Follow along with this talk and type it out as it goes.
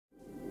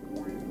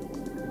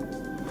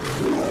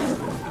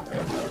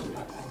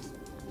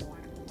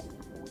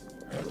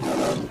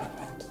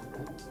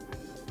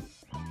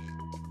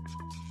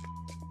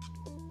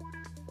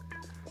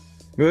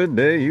Good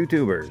day,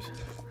 YouTubers.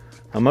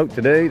 I'm out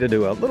today to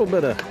do a little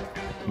bit of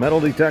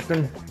metal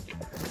detecting,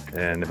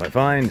 and if I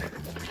find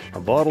a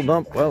bottle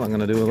dump, well, I'm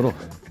going to do a little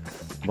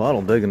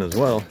bottle digging as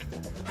well.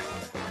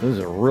 This is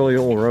a really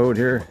old road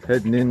here,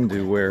 heading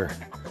into where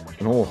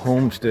an old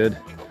homestead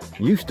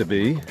used to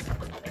be,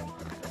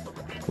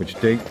 which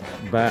date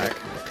back,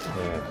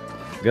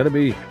 got to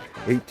be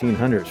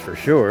 1800s for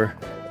sure.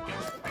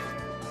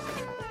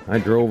 I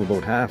drove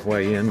about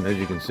halfway in. As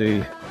you can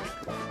see,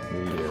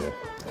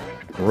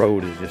 the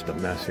road is just a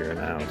mess here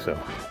now, so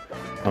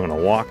I'm going to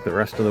walk the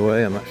rest of the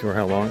way. I'm not sure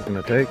how long it's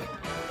going to take.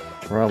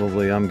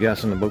 Probably, I'm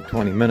guessing, about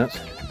 20 minutes.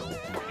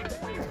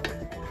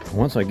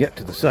 Once I get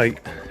to the site,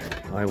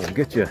 I will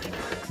get you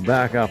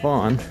back up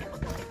on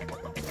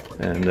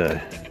and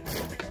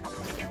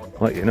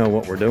let you know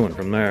what we're doing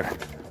from there.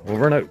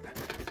 Over and out.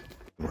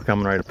 We're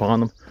coming right upon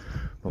them.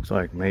 Looks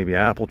like maybe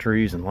apple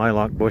trees and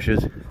lilac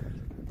bushes.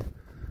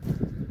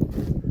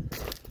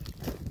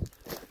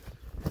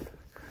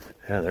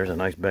 Yeah, there's a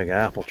nice big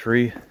apple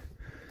tree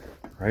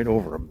right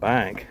over a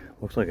bank.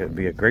 Looks like it'd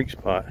be a great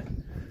spot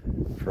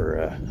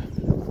for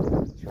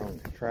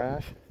throwing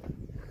trash.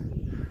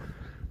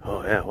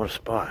 Oh yeah, what a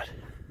spot.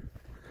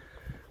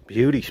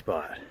 Beauty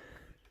spot.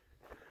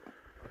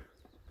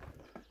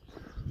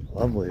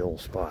 Lovely old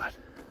spot.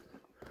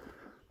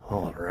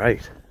 All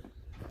right.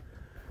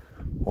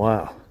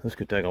 Wow, this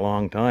could take a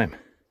long time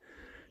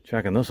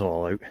checking this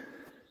all out.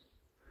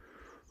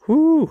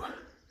 Whoo!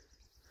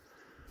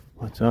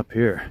 What's up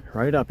here?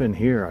 Right up in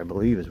here, I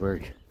believe, is where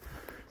he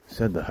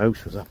said the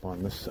house was, up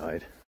on this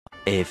side.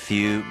 A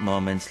few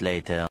moments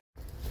later.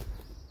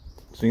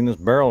 Seen this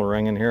barrel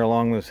ringing here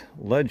along this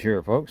ledge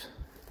here, folks.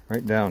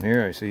 Right down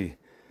here I see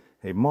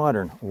a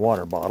modern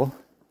water bottle.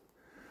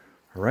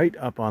 Right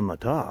up on the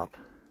top,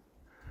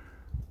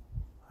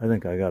 I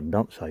think I got a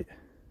dump site.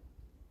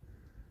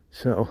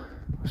 So,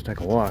 let's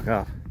take a walk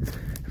up.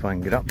 If I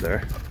can get up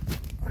there.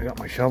 I got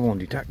my shovel and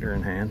detector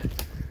in hand.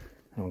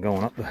 I'm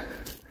going up the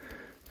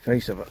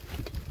face of a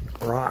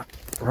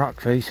rock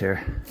face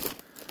here.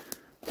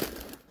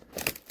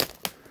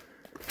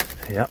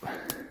 Yep.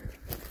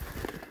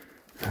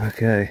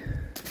 Okay.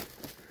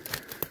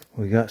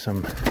 We got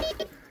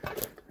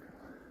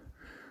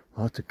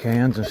lots of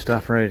cans and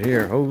stuff right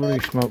here. Holy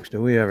smokes,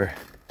 do we ever.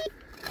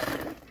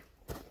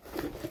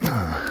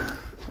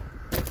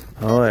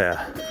 Oh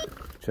yeah.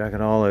 Check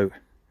it all out.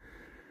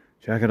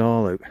 Check it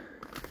all out.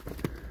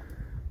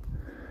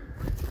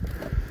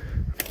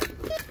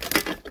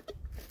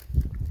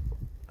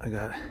 I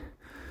got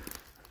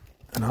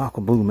an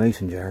aqua blue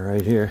mason jar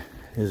right here.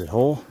 Is it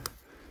whole?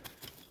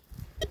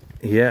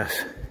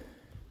 Yes.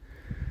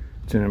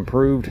 It's an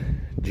improved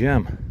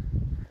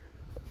gem.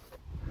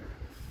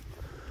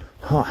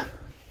 Huh.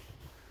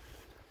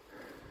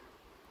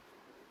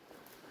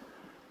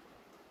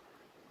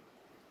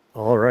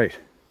 All right.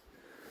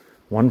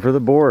 One for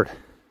the board.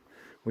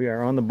 We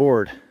are on the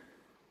board.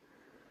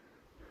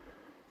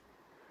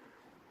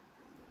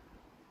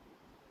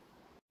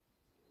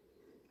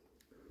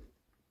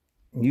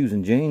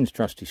 Using Jane's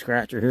trusty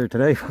scratcher here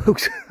today,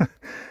 folks. It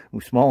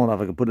was small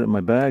enough I could put it in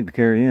my bag to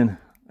carry in.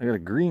 I got a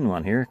green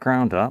one here,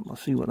 crown top.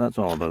 Let's see what that's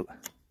all about.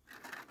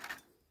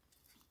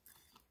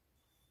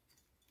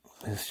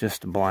 It's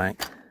just a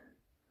blank.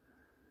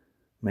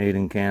 Made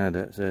in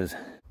Canada, it says.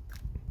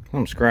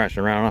 I'm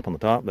scratching around up on the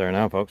top there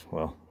now, folks.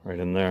 Well, right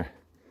in there.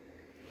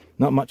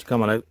 Not much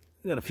coming out.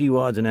 Got a few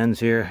odds and ends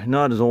here.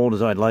 Not as old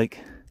as I'd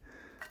like.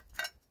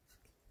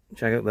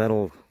 Check out that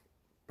old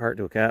part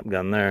to a cap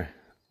gun there.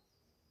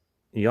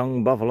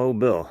 Young Buffalo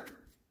Bill.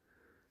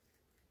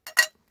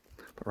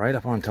 But right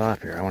up on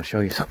top here, I want to show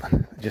you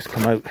something that just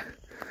come out.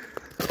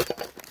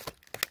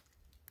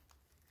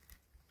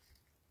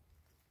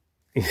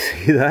 You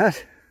see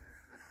that?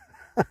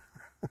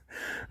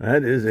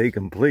 That is a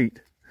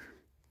complete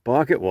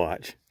pocket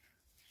watch.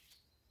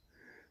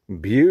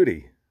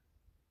 Beauty.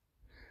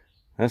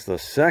 That's the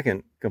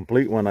second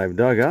complete one I've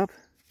dug up.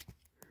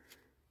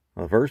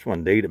 The first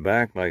one dated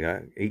back like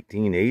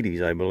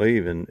 1880s, I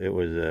believe, and it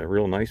was a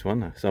real nice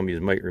one. Some of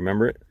you might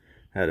remember it.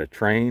 Had a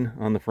train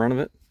on the front of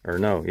it. Or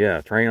no, yeah,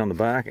 a train on the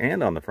back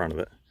and on the front of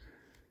it.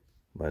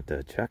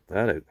 But check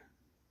that out.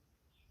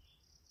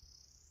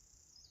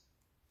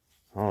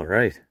 All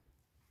right.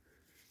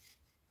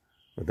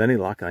 With any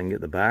luck, I can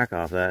get the back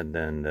off that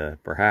and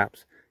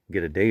perhaps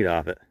get a date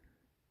off it.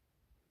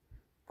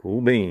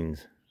 Cool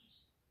beans.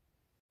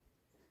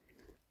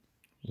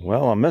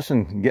 Well, I'm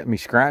missing getting me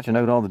scratching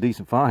out all the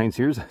decent finds.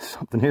 Here's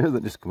something here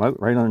that just come out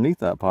right underneath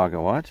that pocket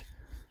watch.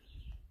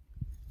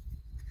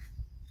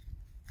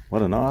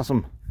 What an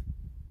awesome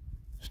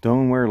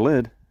stoneware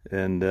lid.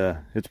 And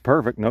it's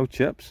perfect. No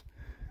chips,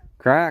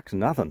 cracks,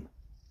 nothing.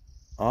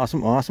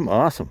 Awesome, awesome,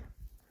 awesome.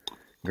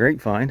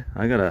 Great find.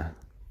 I got a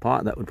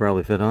pot that would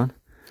probably fit on.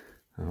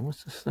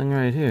 What's this thing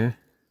right here?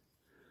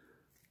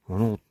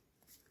 One old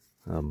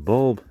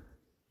bulb.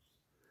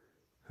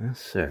 Yes,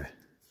 sir.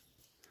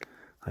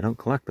 I don't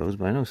collect those,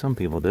 but I know some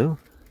people do.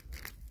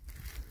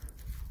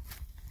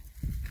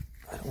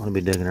 I don't want to be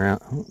digging around.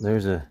 Oh,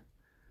 there's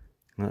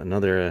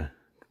another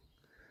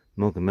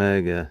Milk and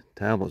Mag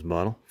tablets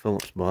bottle,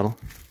 Phillips bottle,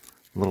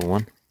 little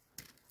one.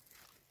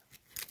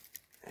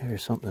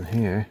 Here's something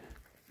here.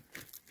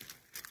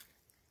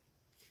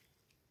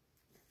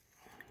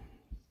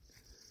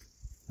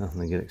 Nothing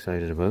to get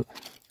excited about.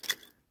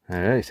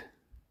 Alright,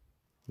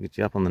 we'll get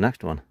you up on the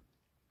next one.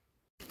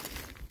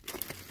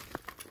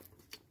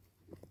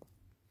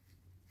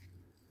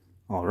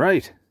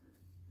 Alright,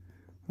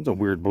 that's a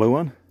weird blue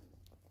one.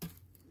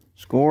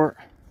 Score.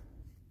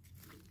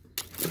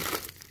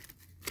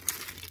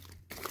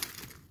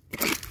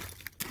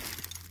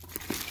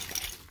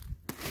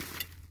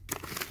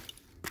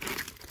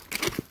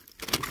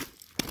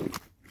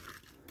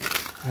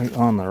 Right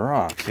on the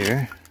rocks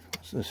here.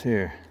 What's this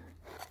here?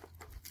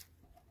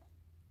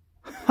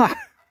 Ha!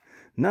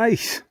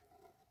 Nice!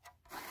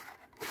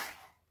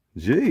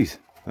 Jeez,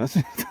 that's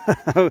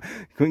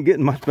couldn't get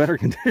in much better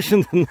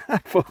condition than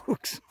that,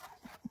 folks.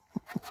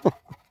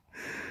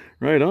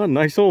 Right on,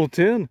 nice old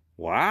tin.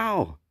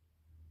 Wow.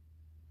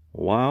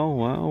 Wow,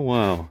 wow,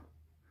 wow.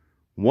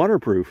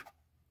 Waterproof.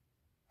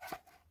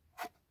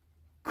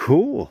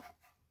 Cool.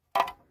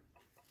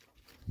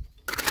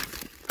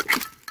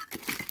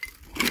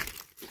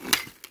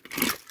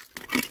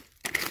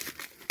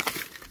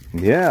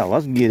 Yeah,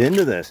 let's get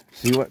into this.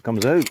 See what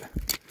comes out.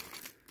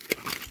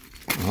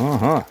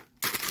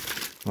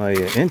 My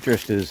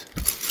interest is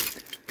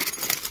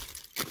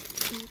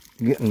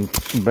getting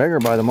bigger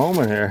by the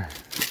moment here.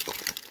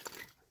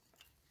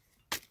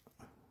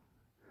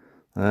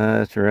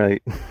 That's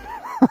right.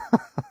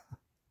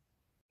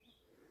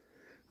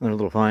 Another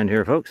little find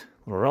here, folks.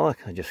 Little relic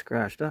I just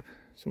scratched up.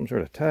 Some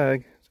sort of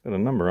tag. It's got a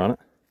number on it.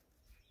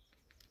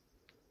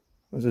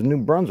 This is New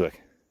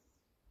Brunswick.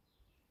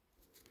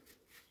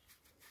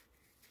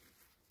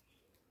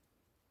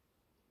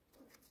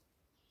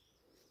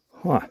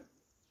 Huh.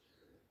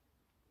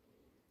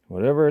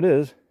 Whatever it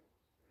is,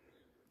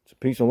 it's a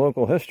piece of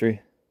local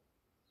history.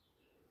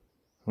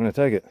 I'm going to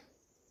take it.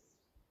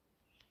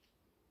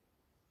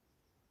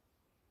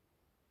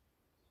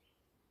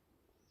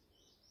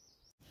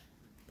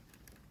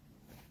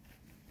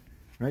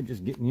 Right,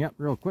 just getting you up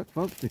real quick,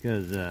 folks,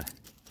 because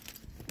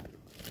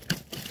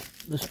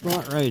this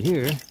spot right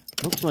here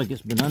looks like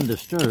it's been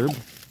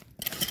undisturbed.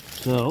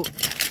 So,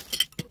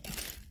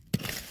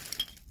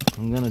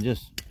 I'm going to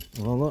just,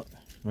 well, look,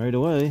 right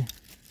away,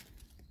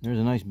 there's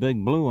a nice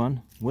big blue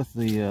one with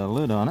the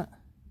lid on it.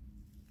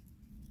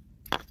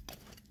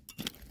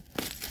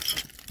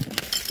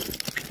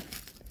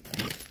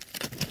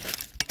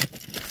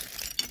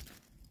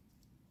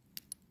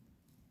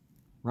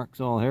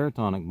 Rexall hair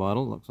tonic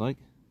bottle, looks like.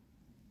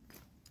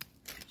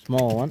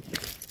 Small one.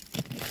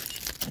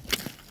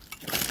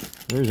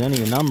 There's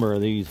any number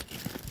of these,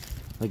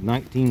 like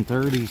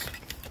 1930s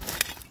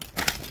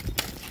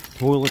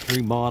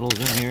toiletry bottles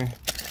in here.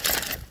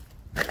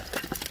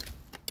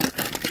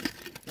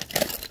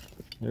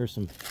 There's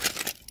some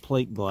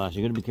plate glass.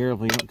 You gotta be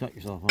careful you don't cut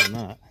yourself on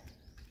that.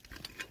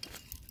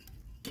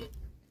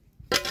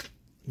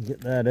 Get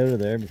that out of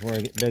there before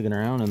I get digging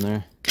around in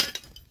there.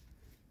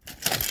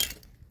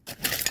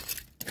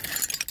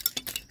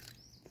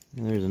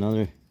 And there's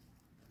another.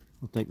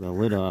 I'll take the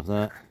lid off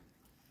that.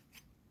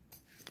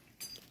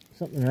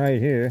 Something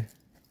right here.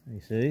 You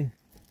see?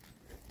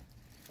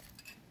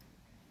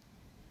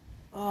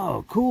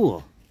 Oh,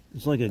 cool.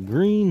 It's like a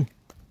green,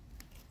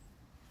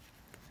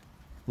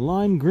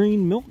 lime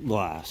green milk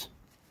glass.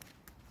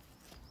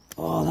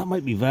 Oh, that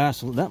might be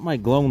Vaseline. That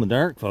might glow in the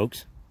dark,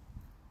 folks.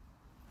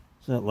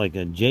 Is that like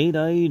a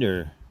jadeite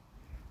or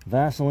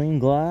Vaseline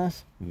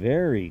glass?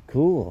 Very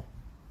cool.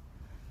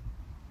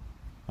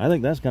 I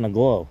think that's gonna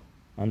glow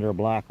under a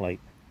black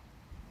light.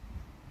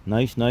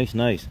 Nice, nice,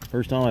 nice.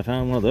 First time I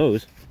found one of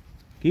those.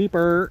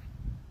 Keeper.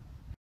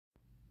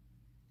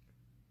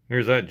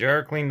 Here's that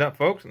jar cleaned up,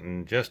 folks,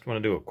 and just want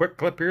to do a quick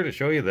clip here to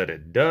show you that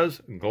it does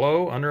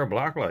glow under a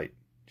black light.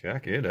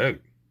 Check it out.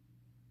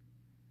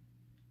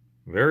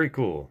 Very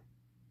cool.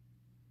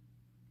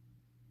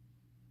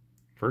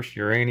 First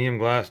uranium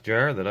glass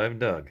jar that I've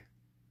dug.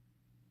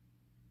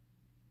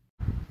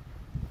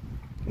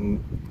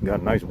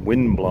 Got a nice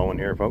wind blowing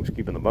here, folks,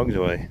 keeping the bugs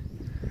away.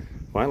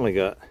 Finally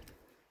got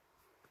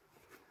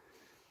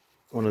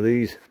one of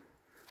these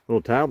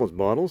little tablets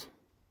bottles.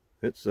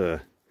 It's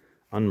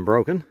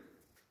unbroken.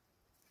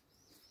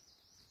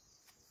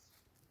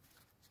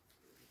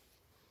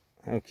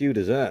 How cute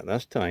is that?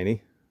 That's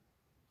tiny.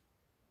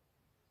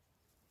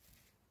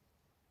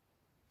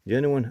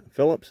 Genuine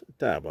Phillips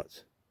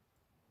tablets.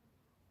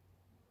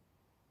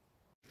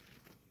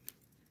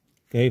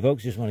 Okay,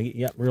 folks, just want to get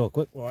you up real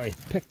quick while I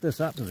pick this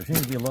up, because there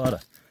seems to be a lot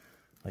of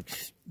like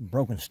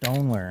broken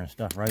stoneware and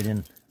stuff right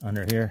in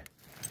under here.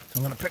 So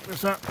I'm going to pick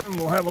this up and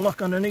we'll have a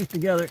look underneath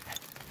together.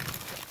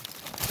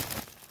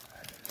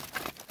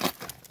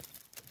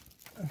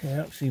 Okay, I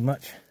don't see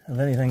much of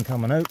anything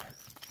coming out.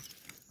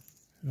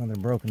 Another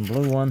broken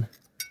blue one.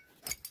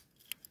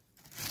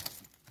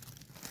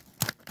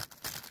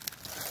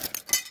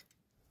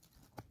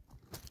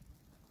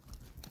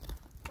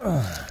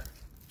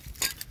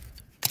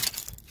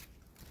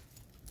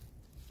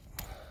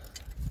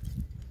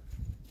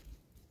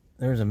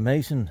 there's a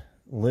mason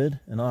lid,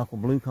 an aqua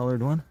blue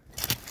colored one.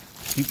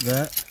 Keep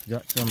that.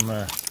 Got some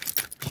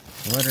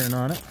lettering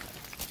on it.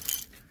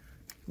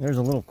 There's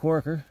a little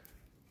corker.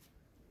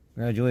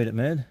 Graduate at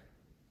mid.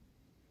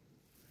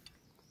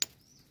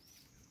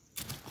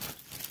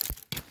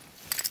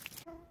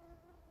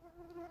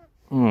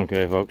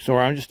 Okay, folks. So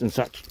I'm just in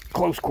such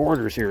close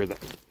quarters here that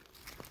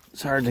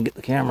it's hard to get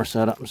the camera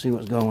set up and see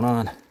what's going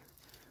on.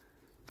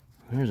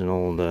 There's an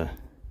old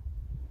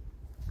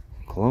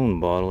cologne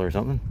bottle or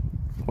something.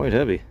 Quite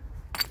heavy.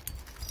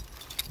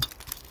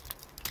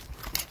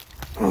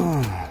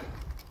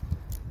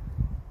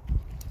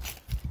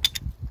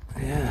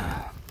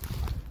 Yeah.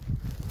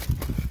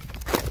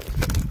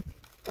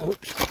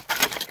 Oops.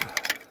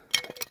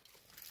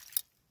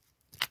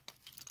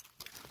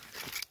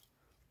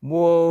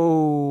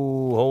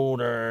 Whoa,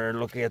 holder,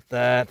 look at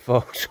that,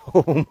 folks.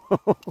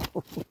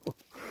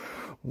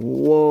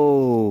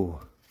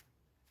 Whoa.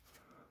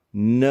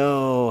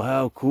 No,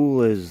 how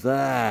cool is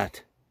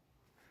that?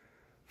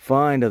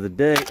 Find of the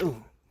day.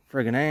 Ooh,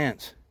 friggin'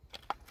 ants.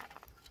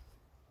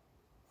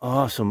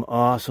 Awesome,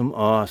 awesome,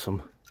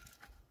 awesome.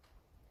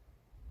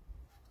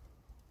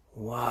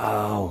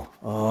 Wow.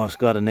 Oh, it's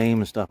got a name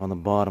and stuff on the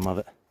bottom of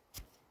it.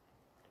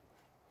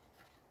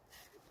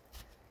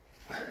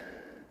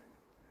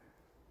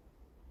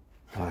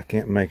 Oh, I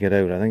can't make it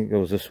out. I think it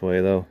goes this way,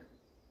 though.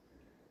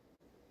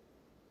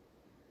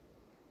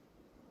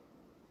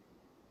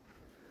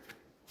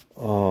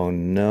 Oh,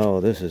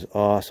 no. This is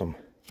awesome.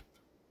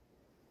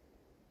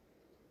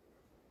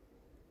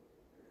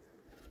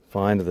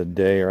 Find of the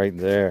day right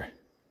there.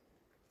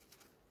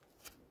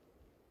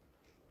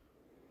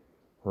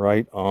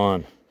 Right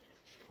on.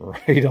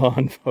 Right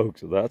on,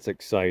 folks. That's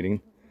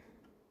exciting.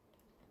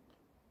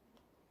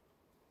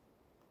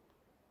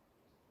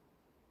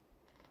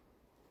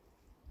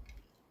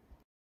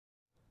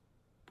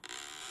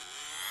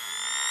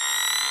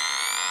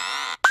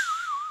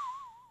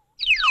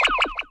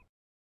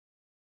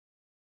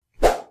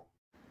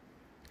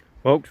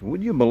 Folks,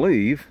 would you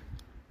believe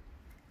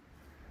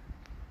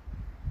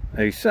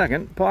a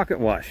second pocket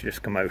watch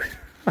just come out?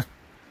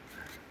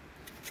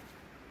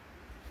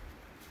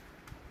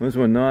 This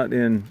one not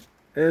in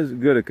as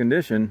good a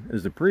condition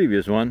as the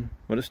previous one,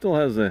 but it still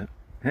has a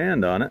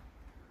hand on it.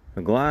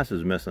 The glass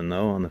is missing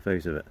though on the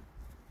face of it.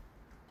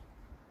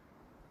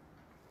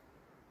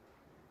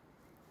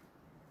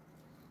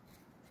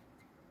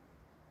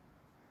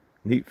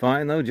 Neat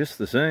find though, just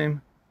the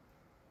same.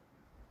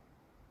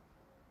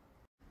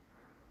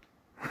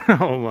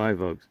 Oh my,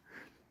 folks.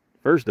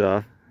 First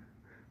off,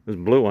 this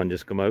blue one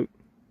just come out.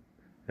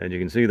 And you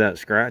can see that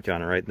scratch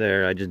on it right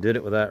there. I just did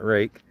it with that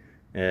rake.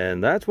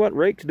 And that's what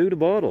rakes do to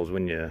bottles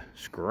when you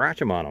scratch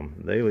them on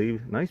them. They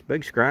leave nice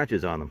big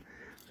scratches on them.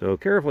 So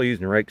careful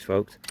using rakes,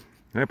 folks.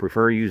 I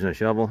prefer using a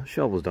shovel.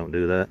 Shovels don't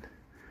do that.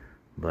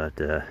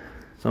 But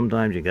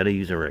sometimes you gotta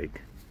use a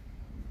rake.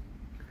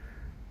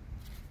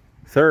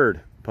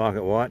 Third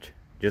pocket watch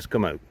just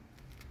come out. You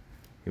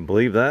can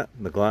believe that?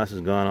 The glass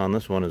is gone on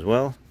this one as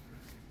well.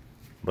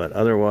 But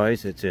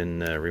otherwise, it's in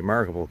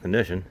remarkable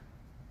condition.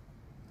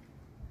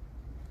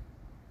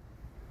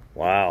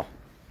 Wow.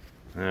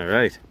 All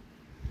right.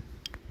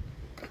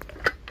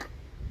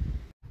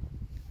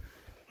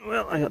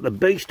 Well, I got the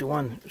based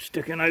one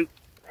sticking out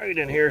right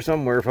in here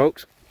somewhere,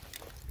 folks.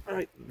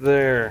 Right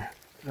there.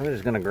 I'm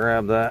just going to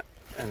grab that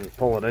and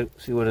pull it out,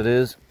 see what it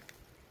is.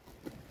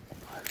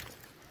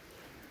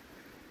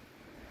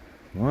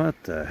 What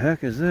the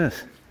heck is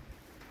this?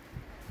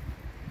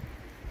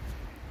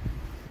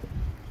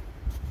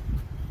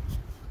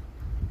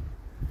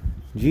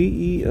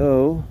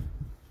 GEO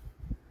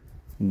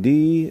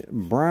D.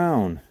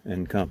 Brown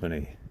and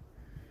Company.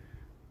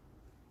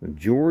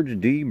 George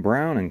D.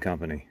 Brown and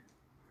Company.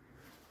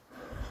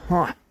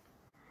 Huh.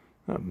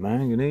 Not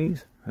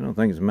manganese? I don't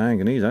think it's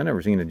manganese. I've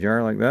never seen a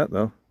jar like that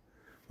though,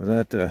 with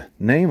that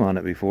name on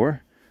it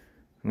before.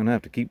 I'm gonna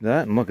have to keep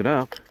that and look it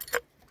up.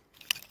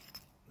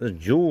 This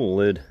jewel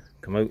lid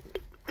come out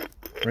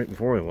right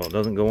before it. Well, it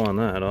doesn't go on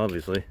that,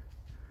 obviously.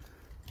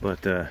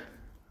 But all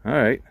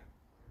right.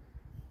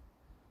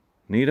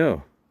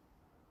 Neato.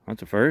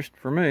 That's a first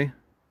for me.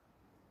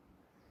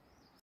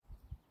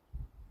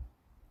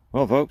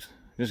 Well, folks,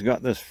 just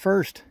got this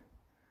first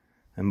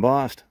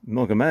embossed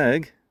Milkum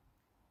egg.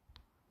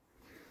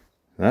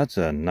 That's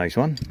a nice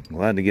one.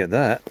 Glad to get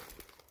that.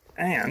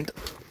 And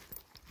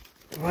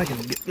if I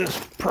can get this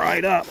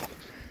pried up.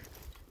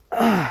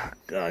 Ah,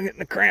 God, I'm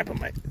getting a cramp in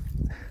my...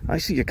 I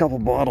see a couple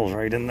bottles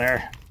right in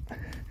there.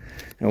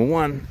 And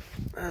one,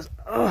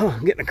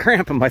 I'm getting a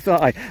cramp in my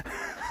thigh.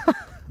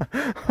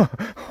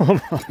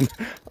 Hold on.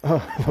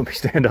 Oh, let me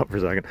stand up for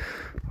a second.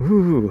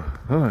 Ooh,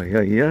 oh,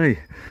 yay.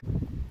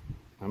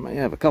 I might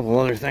have a couple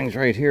other things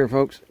right here,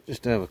 folks.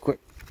 Just to have a quick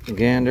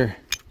gander.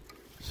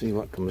 See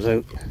what comes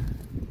out.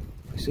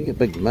 I see a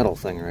big metal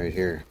thing right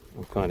here.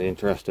 I'm kind of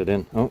interested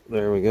in. Oh,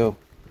 there we go.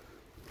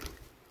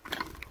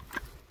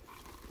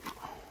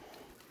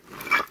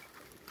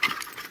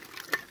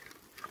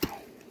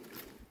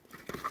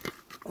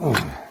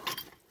 Oh,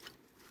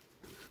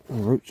 the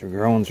roots are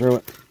growing through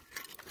it.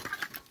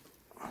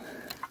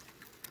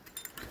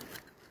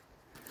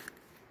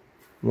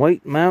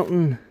 White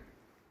Mountain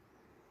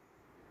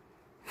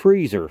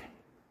freezer.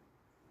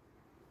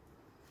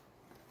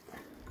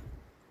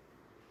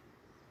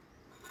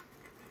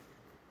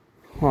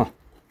 Huh.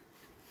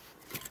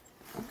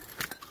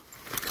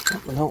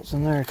 Something else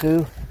in there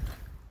too.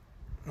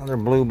 Another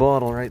blue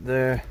bottle right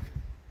there.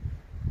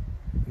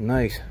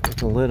 Nice, with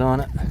the lid on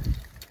it.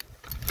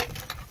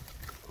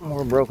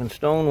 More broken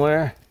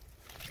stoneware.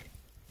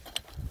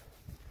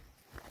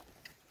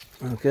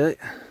 Okay.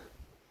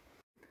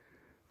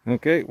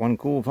 Okay, one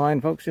cool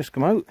find, folks, just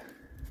come out.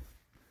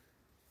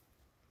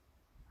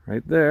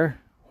 Right there,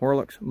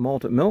 Horlick's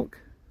malted milk.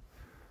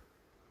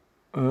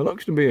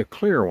 Looks to be a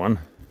clear one.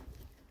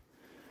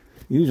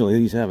 Usually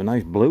these have a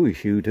nice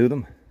bluish hue to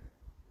them.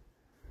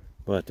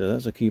 But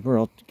that's a keeper,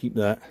 I'll keep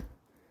that.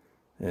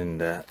 And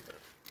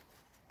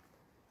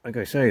like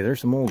I say,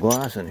 there's some old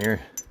glass in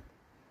here.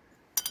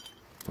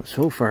 But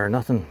so far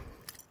nothing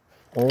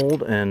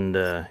old and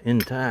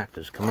intact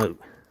has come out.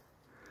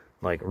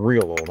 Like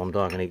real old, I'm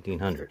talking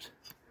 1800s.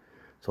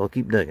 So I'll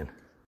keep digging.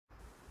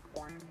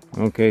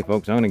 Okay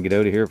folks, I'm going to get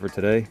out of here for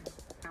today.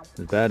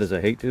 As bad as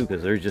I hate to,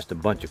 because there's just a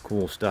bunch of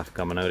cool stuff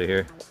coming out of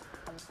here.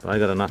 But I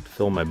got enough to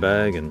fill my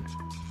bag and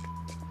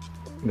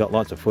got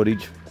lots of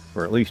footage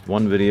for at least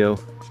one video.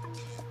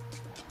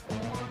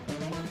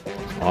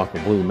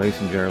 Aqua blue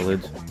mason jar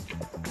lids.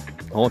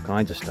 All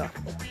kinds of stuff.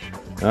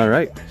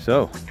 Alright,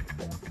 so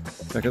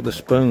check out the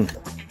spoon.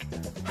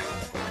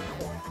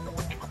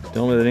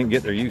 Tell me they didn't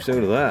get their use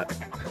out of that.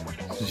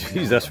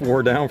 Jeez, that's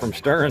wore down from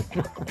stirring.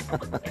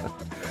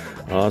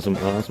 Awesome,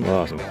 awesome,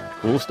 awesome.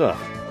 Cool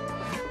stuff.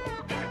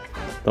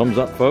 Thumbs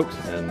up, folks,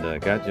 and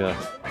catch you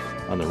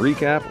on the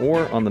recap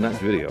or on the next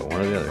video,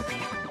 one or the other.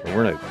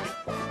 Over and out.